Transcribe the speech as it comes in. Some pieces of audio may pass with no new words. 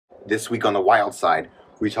This week on The Wild Side,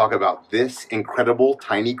 we talk about this incredible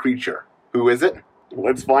tiny creature. Who is it?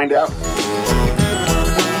 Let's find out.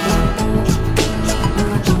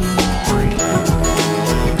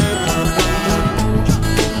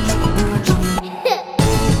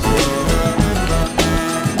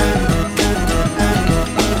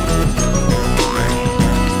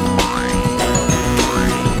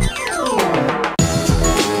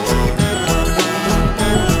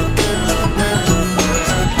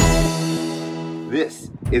 This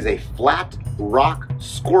is a flat rock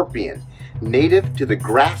scorpion, native to the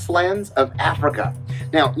grasslands of Africa.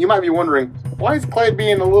 Now, you might be wondering, why is Clay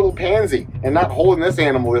being a little pansy and not holding this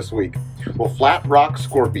animal this week? Well, flat rock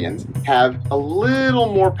scorpions have a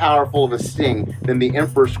little more powerful of a sting than the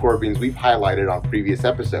emperor scorpions we've highlighted on previous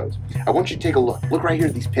episodes. I want you to take a look. Look right here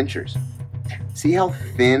at these pinchers. See how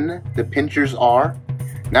thin the pinchers are?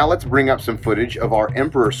 Now let's bring up some footage of our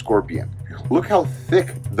emperor scorpion. Look how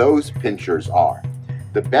thick those pinchers are.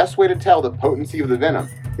 The best way to tell the potency of the venom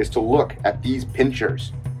is to look at these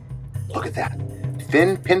pinchers. Look at that.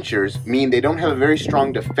 Thin pinchers mean they don't have a very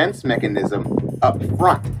strong defense mechanism up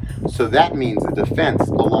front. So that means the defense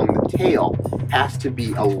along the tail has to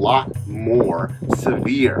be a lot more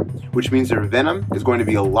severe, which means their venom is going to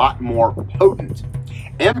be a lot more potent.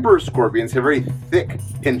 Emperor scorpions have very thick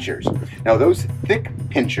pinchers. Now those thick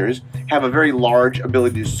pinchers have a very large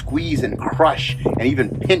ability to squeeze and crush and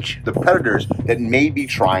even pinch the predators that may be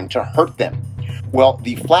trying to hurt them. Well,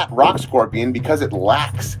 the flat rock scorpion, because it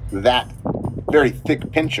lacks that very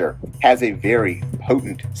thick pincher, has a very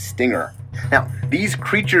potent stinger. Now, these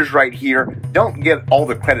creatures right here don't get all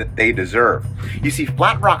the credit they deserve. You see,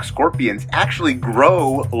 flat rock scorpions actually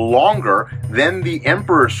grow longer than the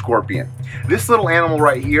emperor scorpion. This little animal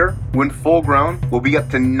right here, when full grown, will be up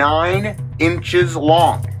to 9 inches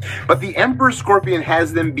long. But the emperor scorpion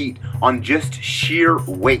has them beat on just sheer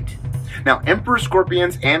weight. Now, emperor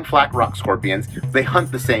scorpions and flat rock scorpions, they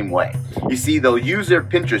hunt the same way. You see, they'll use their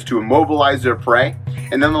pinchers to immobilize their prey,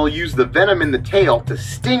 and then they'll use the venom in the tail to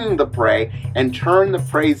sting the prey and turn the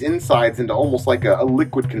prey's insides into almost like a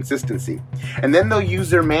liquid consistency. And then they'll use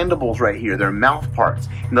their mandibles right here, their mouth parts,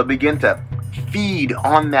 and they'll begin to feed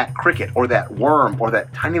on that cricket or that worm or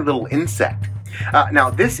that tiny little insect. Now,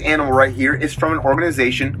 this animal right here is from an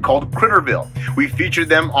organization called Critterville. We featured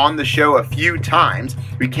them on the show a few times.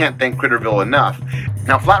 We can't thank Critterville enough.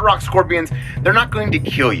 Now, flat rock scorpions, they're not going to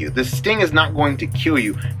kill you. The sting is not going to kill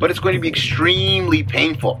you, but it's going to be extremely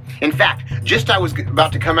painful. In fact, just I was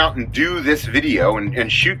about to come out and do this video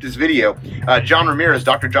and shoot this video, Dr. John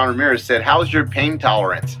Ramirez said, "How's your pain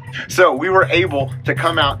tolerance?" So we were able to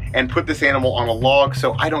come out and put this animal on a log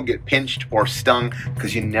so I don't get pinched or stung,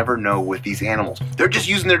 because you never know with these animals. They're just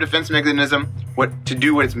using their defense mechanism to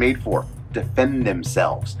do what it's made for. Defend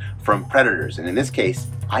themselves from predators, and in this case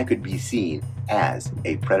I could be seen as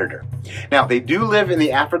a predator. Now, they do live in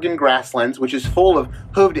the African grasslands, which is full of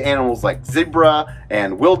hoofed animals like zebra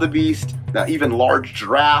and wildebeest, even large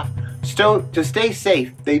giraffe. So to stay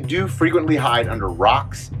safe, they do frequently hide under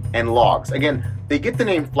rocks and logs. Again, they get the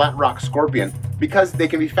name flat rock scorpion because they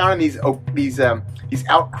can be found in these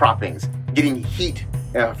outcroppings, getting heat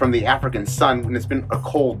from the African sun when it's been a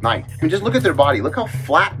cold night. I mean, just look at their body. Look how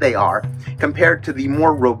flat they are compared to the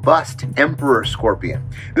more robust emperor scorpion.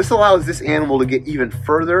 This allows this animal to get even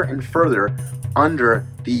further and further under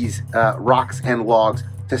these rocks and logs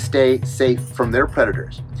to stay safe from their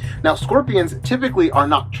predators. Now, scorpions typically are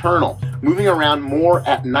nocturnal, moving around more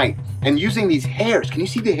at night and using these hairs. Can you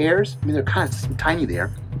see the hairs? I mean, they're kind of tiny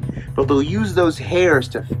there. But they'll use those hairs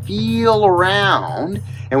to feel around,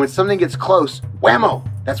 and when something gets close, whammo,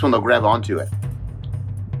 that's when they'll grab onto it.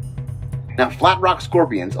 Now, flat rock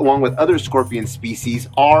scorpions, along with other scorpion species,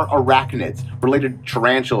 are arachnids, related to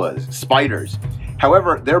tarantulas, spiders.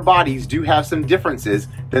 However, their bodies do have some differences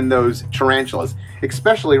than those tarantulas,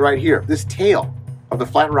 especially right here. This tail of the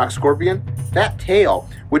flat rock scorpion, that tail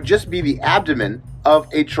would just be the abdomen of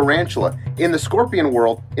a tarantula. In the scorpion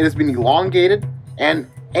world, it has been elongated and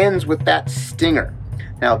ends with that stinger.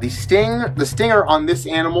 Now, the stinger on this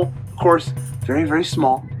animal, of course, very, very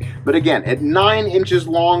small. But again, at 9 inches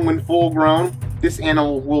long when full grown, this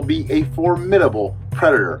animal will be a formidable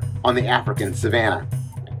predator on the African savanna.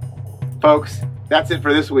 Folks, that's it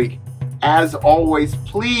for this week. As always,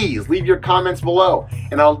 please leave your comments below,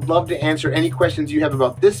 and I'd love to answer any questions you have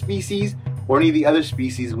about this species or any of the other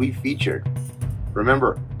species we've featured.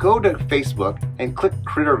 Remember, go to Facebook and click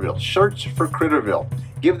Critterville. Search for Critterville.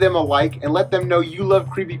 Give them a like and let them know you love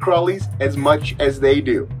creepy crawlies as much as they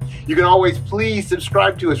do. You can always please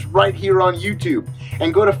subscribe to us right here on YouTube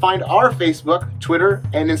and go to find our Facebook, Twitter,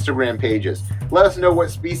 and Instagram pages. Let us know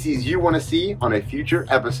what species you want to see on a future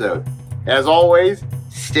episode. As always,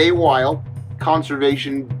 stay wild.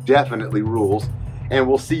 Conservation definitely rules. And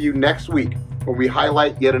we'll see you next week when we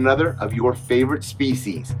highlight yet another of your favorite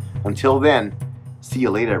species. Until then, see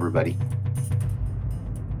you later, everybody.